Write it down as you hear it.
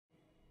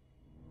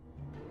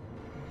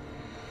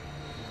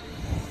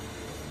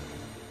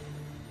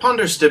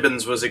Ponder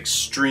Stibbins was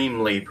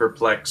extremely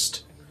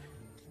perplexed.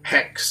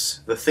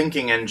 Hex, the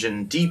thinking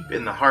engine deep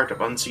in the heart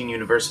of Unseen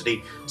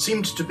University,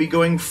 seemed to be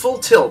going full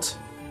tilt.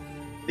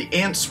 The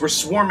ants were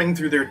swarming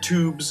through their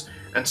tubes,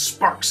 and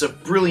sparks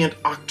of brilliant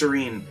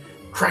octarine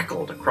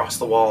crackled across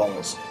the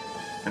walls.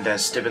 And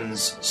as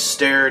Stibbins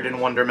stared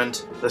in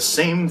wonderment, the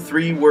same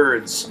 3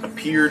 words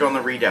appeared on the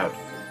readout,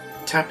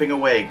 tapping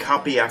away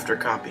copy after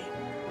copy,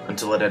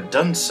 until it had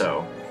done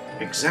so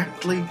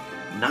exactly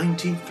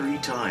 93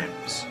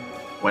 times,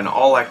 when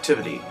all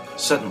activity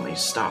suddenly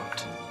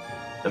stopped.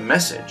 The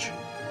message,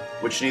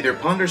 which neither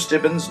Ponder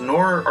Stibbins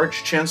nor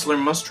Arch-Chancellor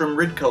Mustrum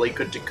Ridcully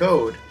could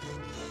decode,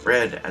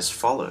 read as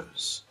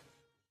follows.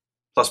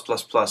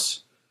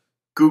 +++.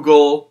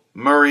 Google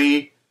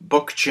Murray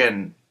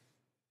Bookchin.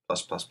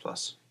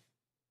 +++.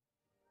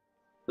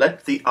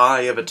 Let the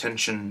eye of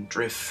attention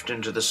drift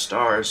into the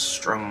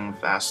stars-strung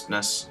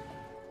vastness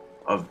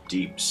of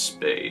deep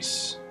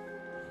space.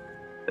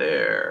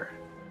 There,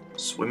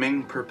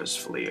 swimming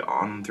purposefully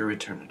on through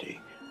eternity,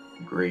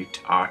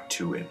 great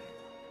Artuin,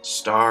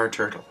 Star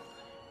Turtle,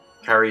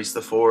 carries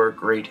the 4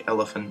 great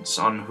elephants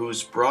on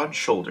whose broad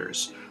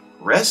shoulders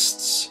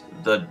rests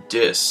the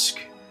disk,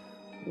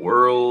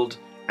 world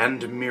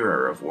and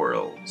mirror of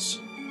worlds.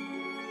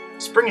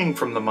 Springing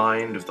from the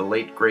mind of the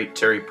late great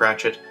Terry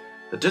Pratchett,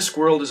 the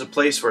Discworld is a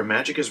place where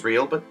magic is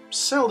real but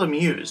seldom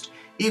used,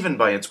 even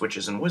by its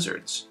witches and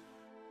wizards.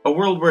 A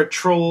world where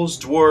trolls,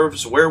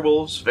 dwarves,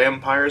 werewolves,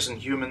 vampires, and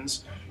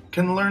humans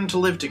can learn to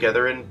live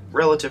together in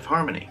relative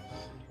harmony,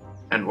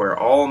 and where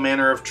all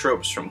manner of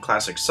tropes from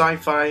classic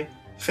sci-fi,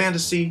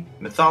 fantasy,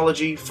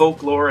 mythology,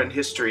 folklore, and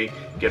history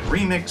get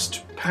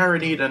remixed,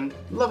 parodied, and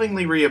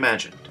lovingly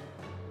reimagined.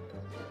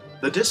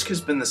 The Disc has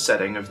been the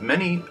setting of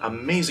many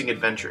amazing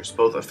adventures,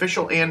 both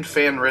official and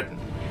fan-written,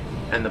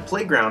 and the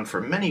playground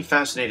for many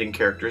fascinating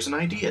characters and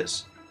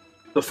ideas.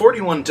 The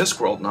 41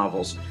 Discworld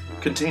novels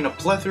contain a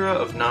plethora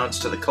of nods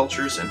to the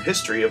cultures and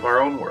history of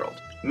our own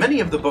world.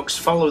 Many of the books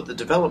follow the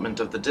development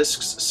of the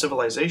Disc's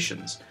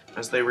civilizations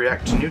as they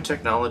react to new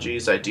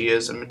technologies,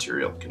 ideas, and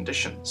material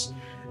conditions,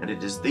 and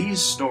it is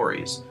these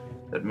stories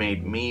that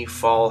made me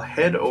fall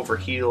head over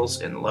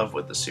heels in love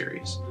with the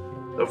series,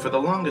 though for the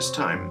longest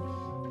time,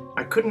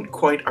 I couldn't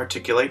quite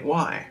articulate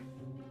why.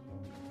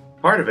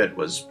 Part of it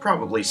was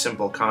probably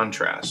simple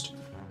contrast.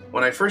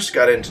 When I first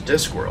got into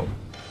Discworld,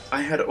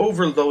 I had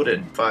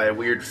overloaded by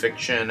weird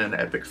fiction and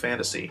epic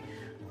fantasy,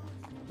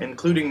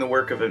 including the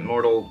work of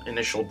immortal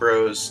initial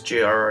bros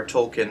J.R.R.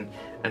 Tolkien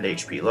and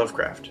H.P.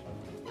 Lovecraft.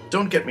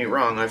 Don't get me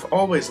wrong, I've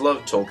always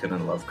loved Tolkien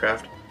and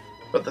Lovecraft,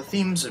 but the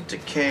themes of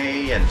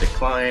decay and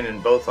decline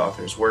in both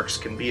authors' works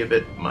can be a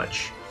bit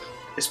much,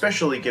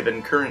 especially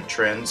given current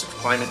trends of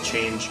climate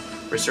change,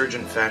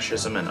 resurgent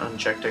fascism, and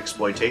unchecked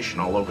exploitation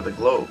all over the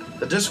globe.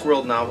 The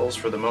Discworld novels,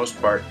 for the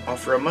most part,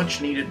 offer a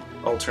much-needed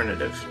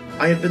alternative.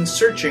 I had been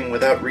searching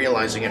without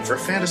realizing it for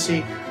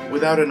fantasy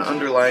without an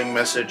underlying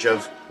message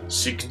of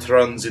sic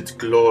transit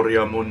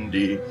gloria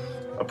mundi,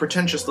 a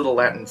pretentious little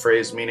Latin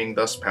phrase meaning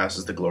thus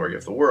passes the glory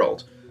of the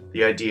world,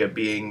 the idea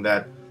being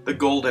that the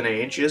Golden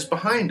Age is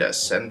behind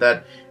us, and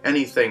that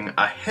anything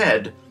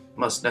ahead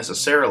must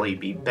necessarily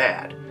be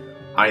bad,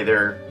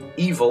 either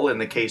evil in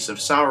the case of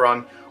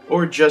Sauron,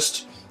 or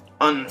just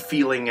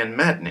unfeeling and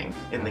maddening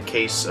in the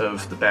case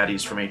of the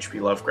baddies from H.P.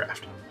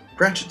 Lovecraft.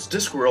 Pratchett's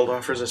Discworld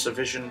offers us a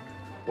vision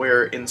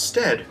where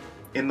instead,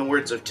 in the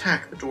words of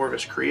Tak, the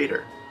dwarvish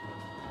creator,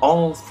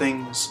 all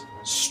things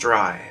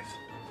strive.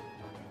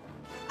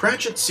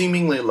 Pratchett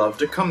seemingly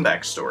loved a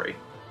comeback story,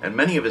 and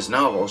many of his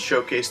novels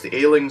showcase the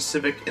ailing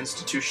civic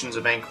institutions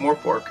of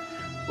Ankh-Morpork,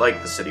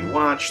 like the City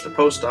Watch, the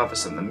Post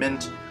Office, and the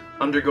Mint,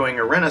 undergoing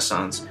a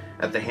renaissance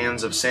at the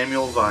hands of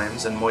Samuel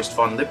Vimes and Moist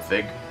von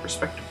Lipwig,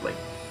 respectively.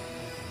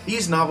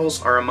 These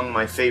novels are among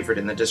my favorite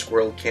in the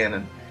Discworld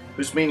canon,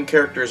 whose main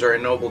characters are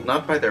ennobled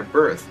not by their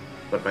birth,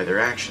 but by their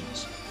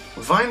actions.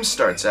 Vimes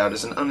starts out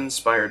as an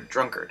uninspired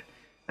drunkard,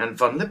 and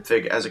von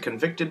Lipwig as a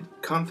convicted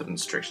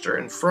confidence trickster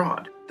and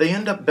fraud. They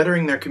end up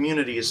bettering their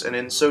communities, and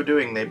in so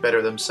doing they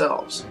better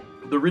themselves.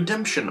 The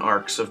redemption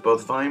arcs of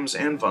both Vimes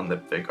and von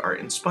Lipwig are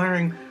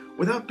inspiring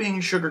without being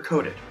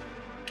sugar-coated.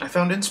 I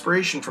found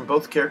inspiration from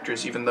both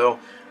characters even though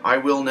I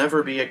will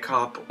never be a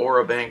cop or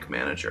a bank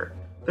manager.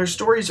 Their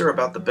stories are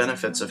about the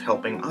benefits of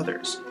helping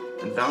others,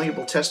 and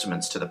valuable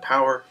testaments to the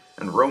power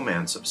and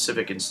romance of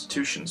civic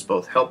institutions,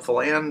 both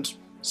helpful and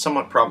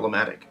somewhat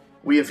problematic.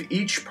 We have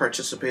each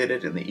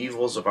participated in the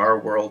evils of our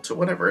world to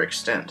whatever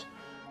extent,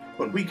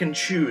 but we can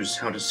choose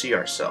how to see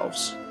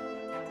ourselves.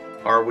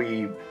 Are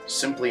we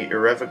simply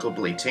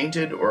irrevocably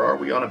tainted, or are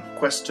we on a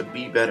quest to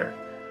be better,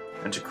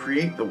 and to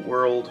create the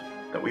world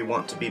that we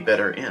want to be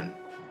better in?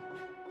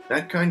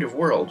 That kind of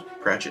world,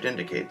 Pratchett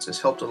indicates, is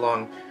helped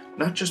along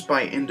not just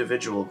by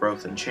individual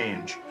growth and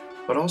change,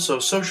 but also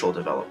social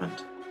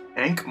development.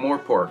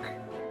 Ankh-Morpork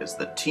is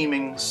the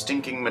teeming,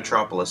 stinking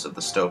metropolis of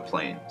the Stowe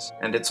Plains,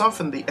 and it's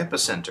often the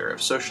epicenter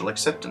of social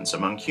acceptance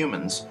among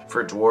humans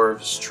for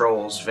dwarves,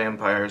 trolls,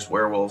 vampires,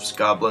 werewolves,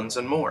 goblins,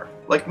 and more.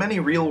 Like many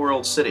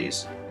real-world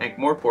cities,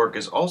 Ankh-Morpork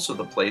is also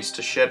the place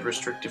to shed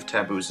restrictive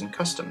taboos and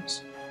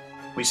customs.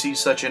 We see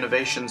such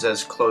innovations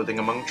as clothing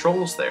among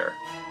trolls there,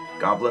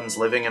 goblins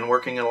living and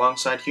working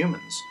alongside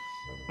humans,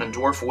 and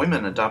dwarf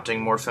women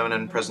adopting more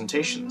feminine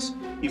presentations,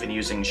 even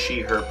using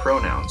she-her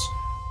pronouns,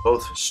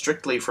 both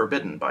strictly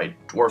forbidden by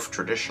dwarf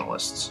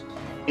traditionalists.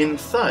 In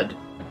Thud,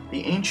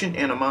 the ancient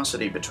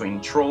animosity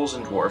between trolls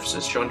and dwarfs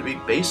is shown to be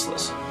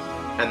baseless,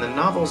 and the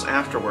novels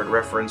afterward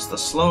reference the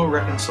slow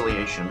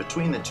reconciliation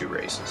between the two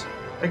races,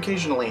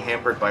 occasionally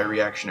hampered by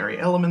reactionary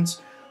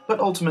elements, but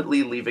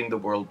ultimately leaving the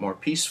world more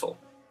peaceful.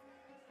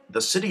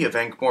 The city of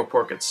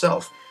Ankh-Morpork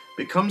itself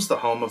becomes the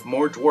home of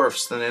more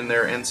dwarfs than in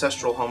their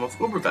ancestral home of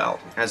Uberwald,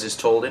 as is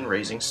told in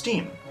Raising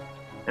Steam,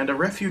 and a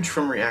refuge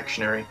from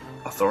reactionary,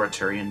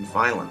 authoritarian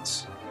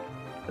violence.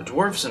 The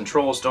dwarfs and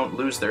trolls don't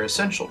lose their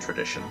essential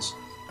traditions,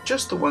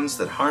 just the ones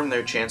that harm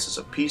their chances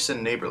of peace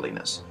and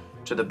neighborliness,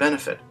 to the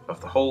benefit of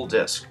the whole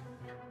disc.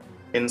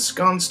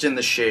 Ensconced in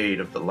the shade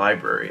of the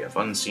library of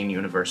Unseen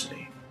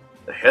University,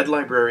 the head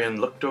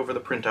librarian looked over the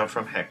printout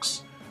from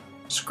Hex,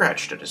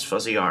 scratched at his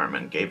fuzzy arm,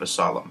 and gave a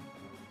solemn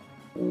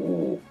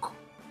 "Ook."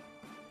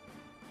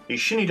 He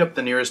shinnied up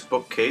the nearest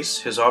bookcase,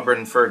 his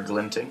auburn fur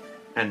glinting,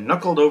 and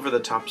knuckled over the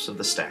tops of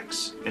the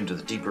stacks into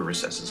the deeper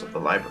recesses of the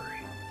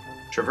library,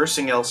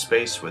 traversing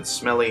L-space with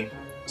smelly,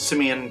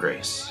 simian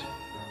grace.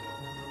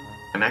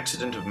 An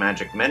accident of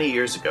magic many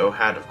years ago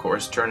had, of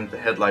course, turned the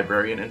head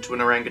librarian into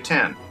an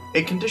orangutan,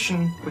 a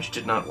condition which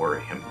did not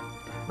worry him,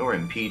 nor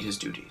impede his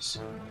duties.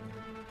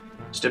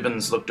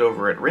 Stibbons looked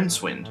over at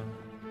Rincewind,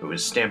 who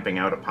was stamping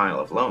out a pile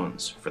of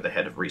loans for the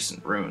head of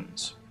recent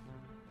runes.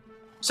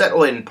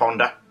 "Settle in,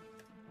 Ponder,"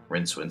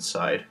 Rincewind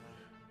sighed.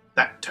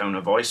 "That tone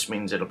of voice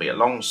means it'll be a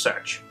long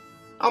search.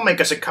 I'll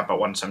make us a cuppa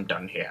once I'm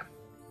done here."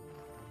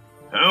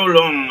 "How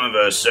long of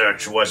a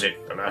search was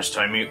it the last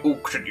time he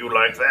ooked at you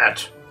like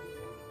that?"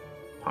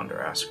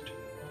 Ponder asked.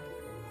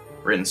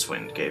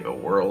 Rincewind gave a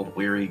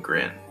world-weary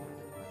grin.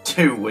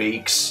 2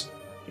 weeks,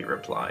 he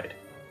replied.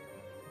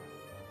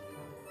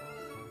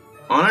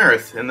 On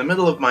Earth, in the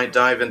middle of my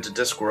dive into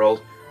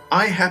Discworld,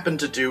 I happened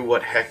to do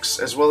what Hex,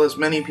 as well as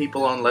many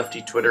people on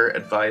Lefty Twitter,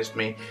 advised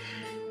me,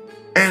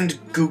 and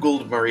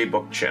Googled Murray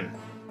Bookchin.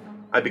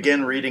 I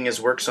began reading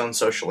his works on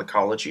social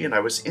ecology, and I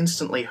was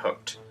instantly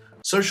hooked.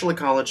 Social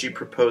ecology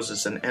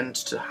proposes an end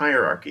to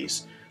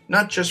hierarchies,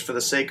 not just for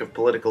the sake of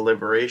political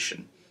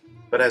liberation,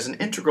 but as an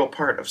integral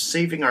part of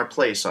saving our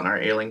place on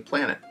our ailing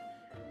planet.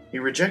 He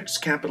rejects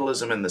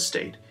capitalism and the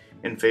state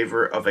in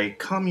favor of a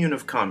commune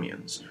of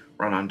communes,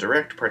 run on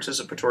direct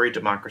participatory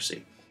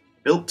democracy,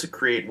 built to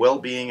create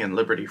well-being and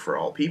liberty for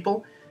all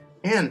people,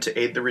 and to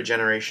aid the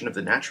regeneration of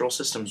the natural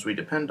systems we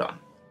depend on.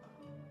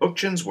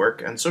 Bookchin's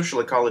work, and social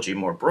ecology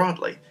more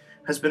broadly,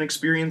 has been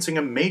experiencing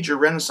a major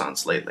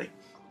renaissance lately,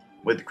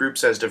 with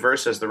groups as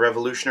diverse as the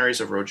revolutionaries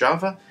of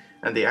Rojava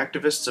and the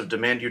activists of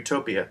Demand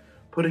Utopia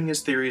putting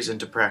his theories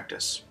into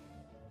practice.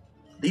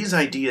 These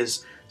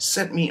ideas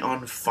set me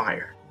on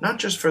fire, not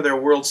just for their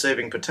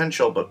world-saving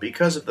potential, but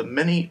because of the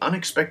many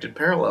unexpected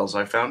parallels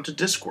I found to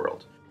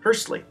Discworld.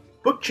 Firstly,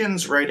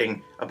 Bookchin's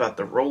writing about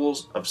the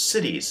roles of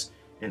cities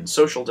in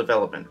social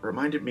development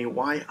reminded me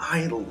why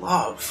I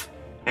love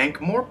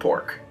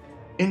Ankh-Morpork.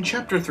 In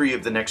Chapter 3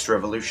 of The Next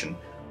Revolution,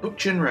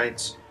 Bookchin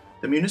writes,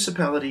 "The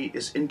municipality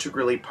is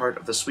integrally part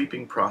of the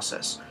sweeping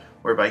process,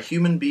 whereby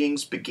human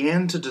beings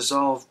began to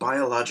dissolve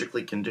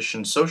biologically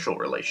conditioned social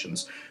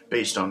relations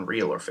based on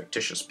real or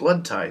fictitious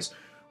blood ties,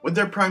 with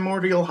their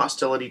primordial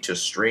hostility to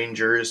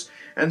strangers,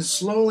 and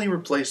slowly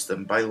replaced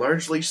them by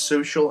largely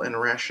social and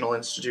rational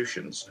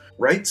institutions,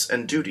 rights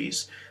and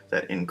duties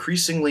that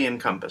increasingly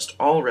encompassed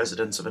all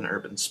residents of an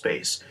urban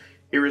space,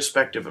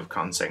 irrespective of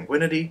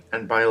consanguinity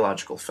and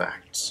biological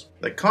facts.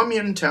 The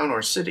commune, town,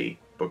 or city,"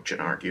 Bookchin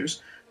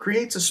argues,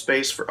 "creates a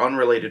space for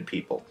unrelated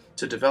people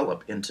to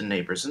develop into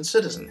neighbors and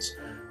citizens,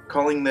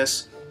 calling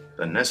this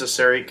the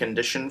necessary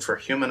condition for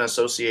human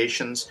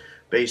associations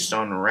based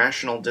on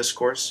rational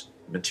discourse,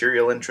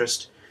 material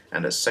interest,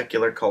 and a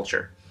secular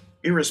culture,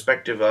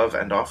 irrespective of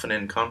and often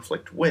in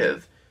conflict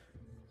with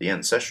the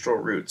ancestral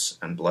roots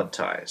and blood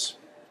ties."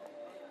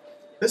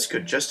 This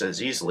could just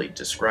as easily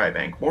describe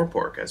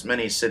Ankh-Morpork as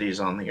many cities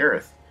on the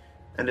Earth,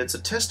 and it's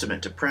a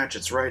testament to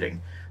Pratchett's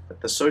writing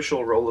that the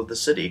social role of the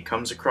city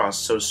comes across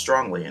so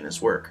strongly in his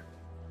work.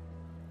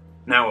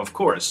 Now, of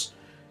course,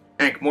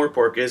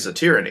 Ankh-Morpork is a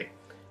tyranny,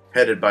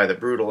 headed by the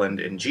brutal and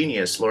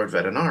ingenious Lord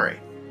Vetinari,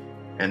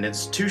 and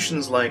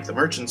institutions like the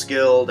Merchants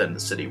Guild and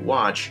the City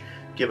Watch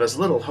give us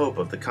little hope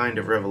of the kind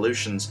of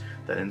revolutions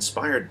that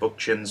inspired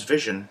Bookchin's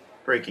vision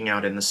breaking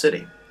out in the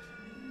city.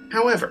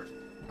 However,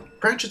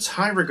 Pratchett's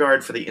high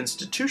regard for the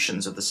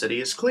institutions of the city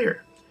is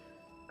clear.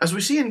 As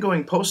we see in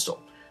Going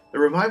Postal, the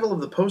revival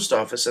of the post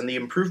office and the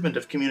improvement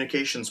of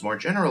communications more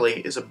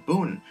generally is a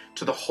boon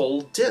to the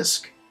whole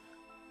disc.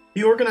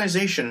 The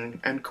organization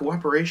and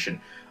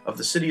cooperation of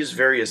the city's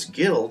various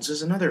guilds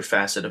is another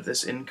facet of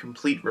this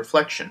incomplete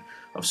reflection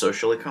of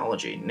social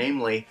ecology,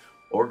 namely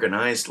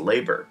organized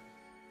labor.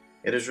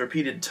 It is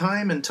repeated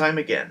time and time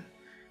again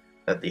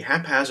that the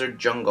haphazard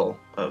jungle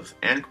of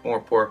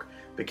Ankh-Morpork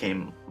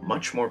became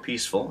much more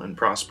peaceful and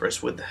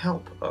prosperous with the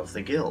help of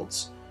the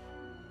guilds.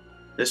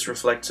 This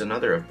reflects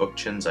another of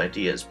Bookchin's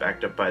ideas,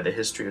 backed up by the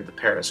history of the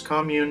Paris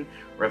Commune,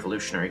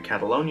 revolutionary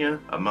Catalonia,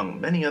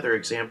 among many other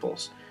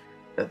examples,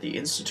 that the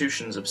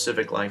institutions of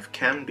civic life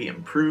can be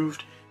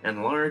improved,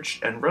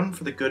 enlarged, and run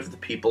for the good of the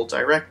people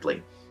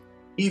directly,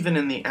 even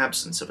in the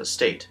absence of a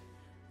state.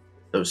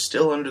 Though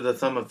still under the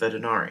thumb of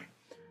Vetinari,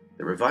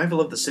 the revival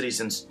of the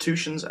city's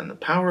institutions and the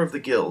power of the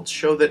guilds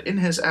show that in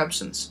his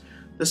absence,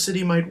 the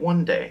city might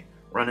one day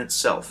run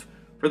itself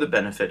for the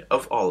benefit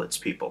of all its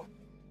people.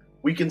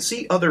 We can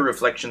see other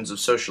reflections of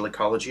social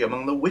ecology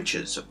among the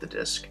witches of the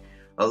Disc,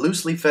 a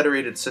loosely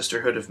federated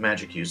sisterhood of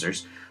magic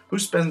users who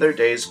spend their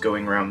days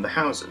going round the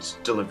houses,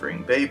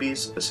 delivering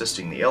babies,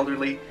 assisting the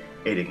elderly,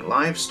 aiding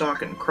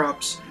livestock and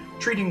crops,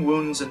 treating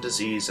wounds and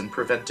disease, and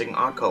preventing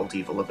occult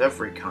evil of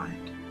every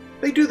kind.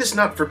 They do this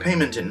not for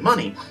payment in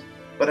money,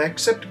 but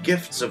accept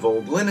gifts of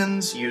old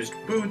linens, used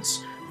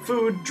boots,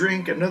 food,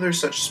 drink, and other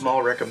such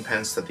small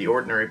recompense that the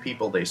ordinary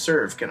people they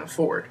serve can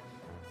afford.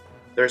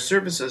 Their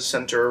services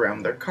center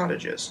around their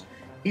cottages,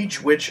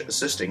 each witch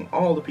assisting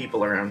all the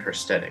people around her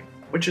steading.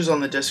 Witches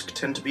on the Disc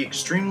tend to be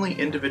extremely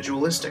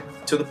individualistic,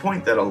 to the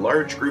point that a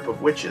large group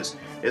of witches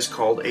is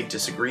called a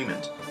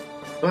disagreement.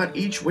 But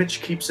each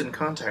witch keeps in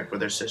contact with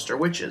their sister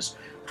witches,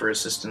 for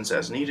assistance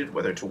as needed,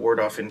 whether to ward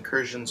off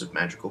incursions of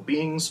magical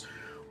beings,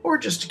 or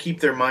just to keep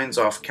their minds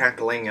off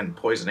cackling and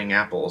poisoning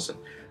apples and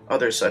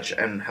other such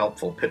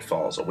unhelpful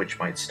pitfalls a witch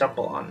might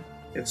stumble on.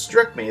 It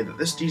struck me that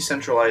this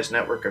decentralized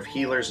network of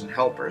healers and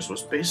helpers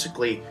was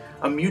basically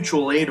a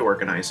mutual aid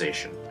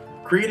organization,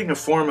 creating a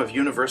form of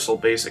universal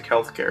basic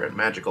healthcare and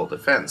magical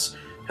defense,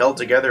 held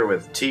together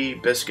with tea,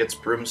 biscuits,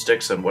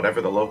 broomsticks, and whatever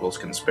the locals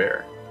can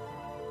spare.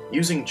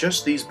 Using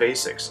just these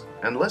basics,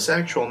 and less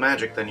actual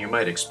magic than you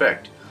might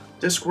expect,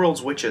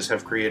 Discworld's witches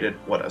have created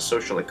what a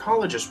social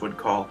ecologist would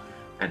call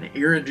an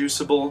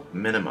irreducible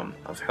minimum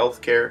of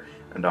healthcare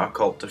and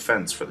occult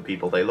defense for the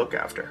people they look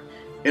after.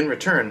 In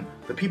return,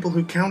 the people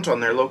who count on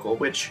their local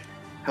witch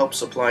help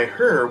supply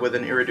her with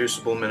an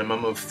irreducible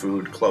minimum of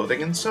food,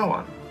 clothing, and so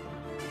on.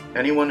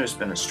 Anyone who's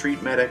been a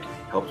street medic,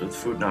 helped with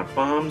Food Not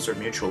Bombs, or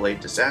mutual aid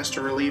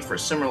disaster relief, or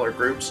similar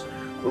groups,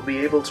 will be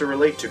able to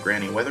relate to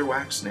Granny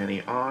Weatherwax,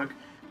 Nanny Ogg,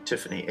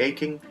 Tiffany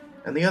Aching,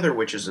 and the other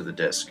witches of the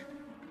Disc.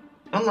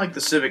 Unlike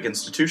the civic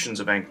institutions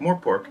of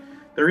Ankh-Morpork,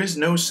 there is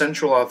no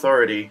central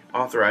authority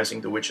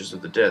authorizing the witches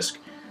of the Disc,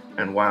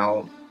 and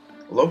while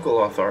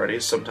local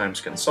authorities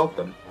sometimes consult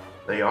them,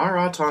 they are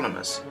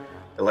autonomous,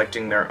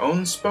 electing their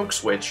own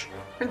spokeswitch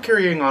and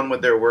carrying on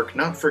with their work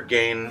not for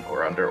gain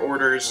or under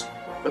orders,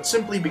 but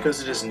simply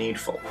because it is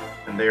needful,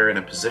 and they are in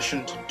a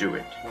position to do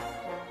it.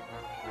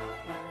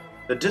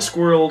 The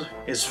Discworld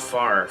is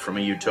far from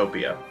a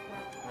utopia,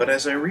 but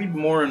as I read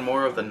more and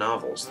more of the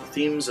novels, the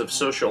themes of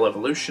social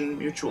evolution,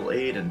 mutual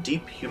aid, and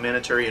deep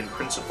humanitarian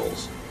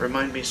principles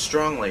remind me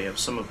strongly of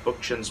some of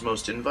Bookchin's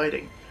most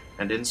inviting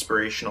and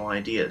inspirational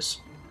ideas.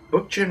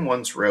 Bookchin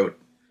once wrote,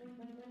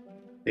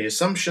 "The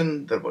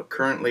assumption that what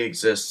currently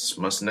exists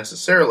must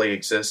necessarily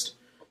exist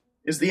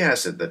is the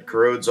acid that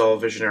corrodes all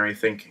visionary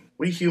thinking.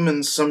 We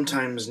humans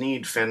sometimes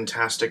need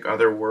fantastic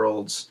other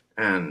worlds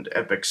and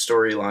epic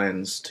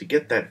storylines to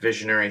get that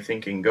visionary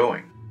thinking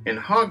going. In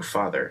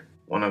Hogfather,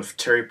 one of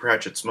Terry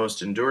Pratchett's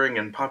most enduring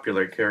and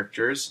popular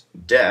characters,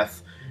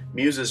 Death,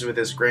 muses with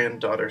his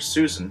granddaughter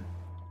Susan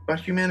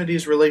about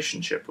humanity's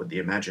relationship with the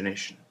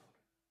imagination."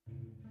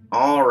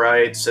 "All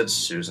right," said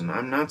Susan,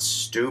 "I'm not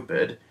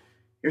stupid.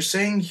 You're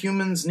saying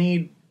humans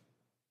need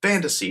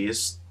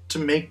fantasies to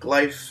make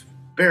life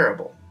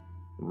bearable."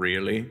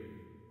 Really?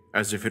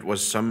 As if it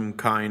was some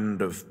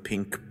kind of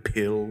pink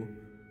pill?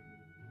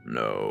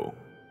 No.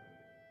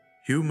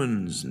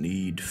 Humans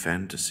need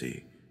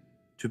fantasy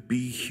to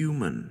be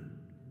human.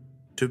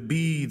 To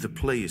be the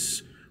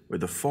place where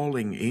the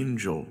falling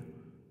angel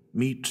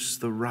meets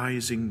the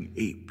rising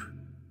ape.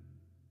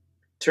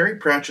 Terry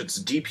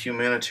Pratchett's deep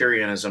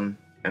humanitarianism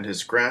and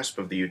his grasp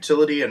of the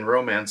utility and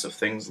romance of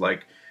things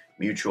like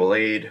mutual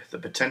aid, the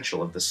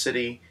potential of the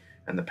city,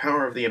 and the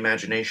power of the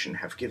imagination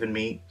have given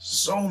me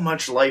so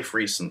much life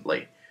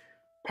recently,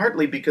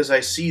 partly because I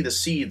see the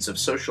seeds of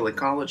social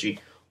ecology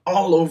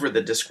all over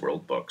the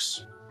Discworld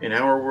books. In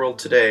our world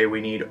today,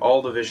 we need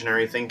all the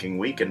visionary thinking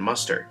we can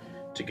muster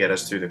to get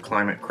us through the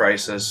climate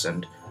crisis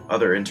and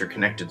other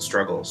interconnected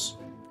struggles.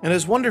 And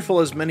as wonderful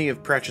as many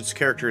of Pratchett's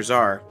characters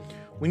are,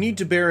 we need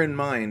to bear in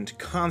mind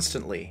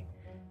constantly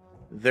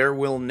there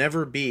will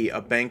never be a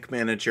bank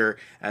manager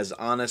as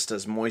honest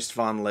as Moist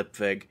von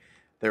Lipwig.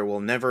 There will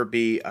never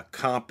be a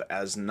cop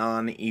as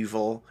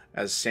non-evil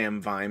as Sam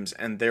Vimes,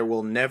 and there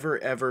will never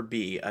ever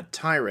be a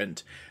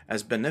tyrant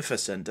as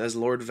beneficent as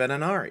Lord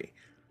Vetinari.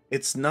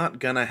 It's not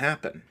gonna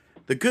happen.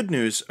 The good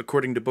news,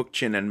 according to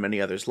Bookchin and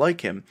many others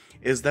like him,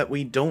 is that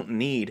we don't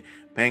need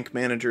bank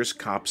managers,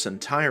 cops,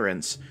 and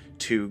tyrants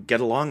to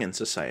get along in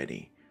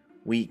society.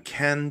 We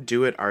can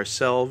do it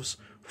ourselves,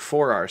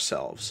 for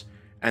ourselves.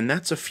 And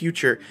that's a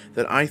future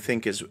that I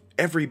think is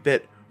every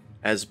bit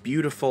as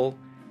beautiful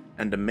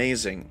and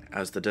amazing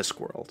as the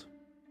Discworld.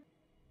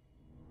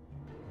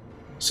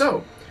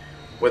 So,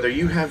 whether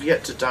you have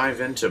yet to dive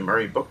into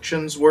Murray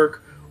Bookchin's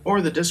work or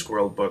the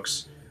Discworld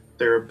books,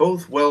 they're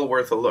both well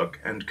worth a look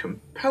and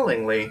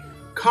compellingly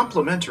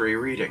complimentary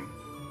reading.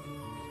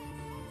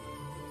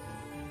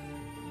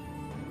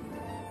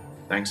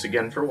 Thanks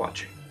again for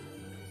watching.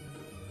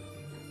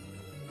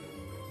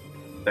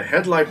 The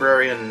head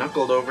librarian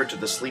knuckled over to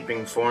the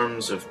sleeping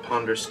forms of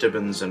Ponder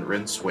Stibbons and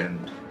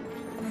Rincewind.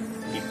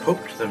 He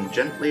poked them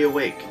gently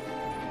awake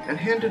and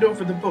handed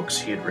over the books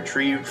he had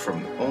retrieved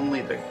from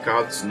only the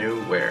gods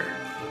knew where.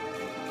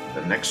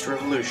 The Next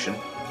Revolution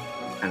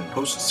and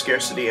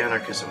Post-Scarcity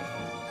Anarchism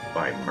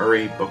by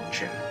Murray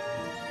Bookchin.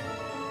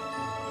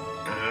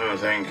 Oh,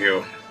 thank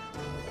you,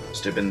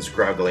 Stibbons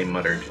groggily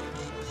muttered.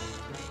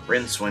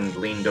 Rincewind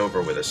leaned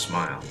over with a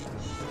smile.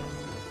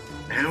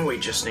 Now we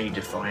just need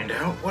to find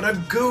out what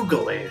a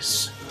Google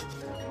is.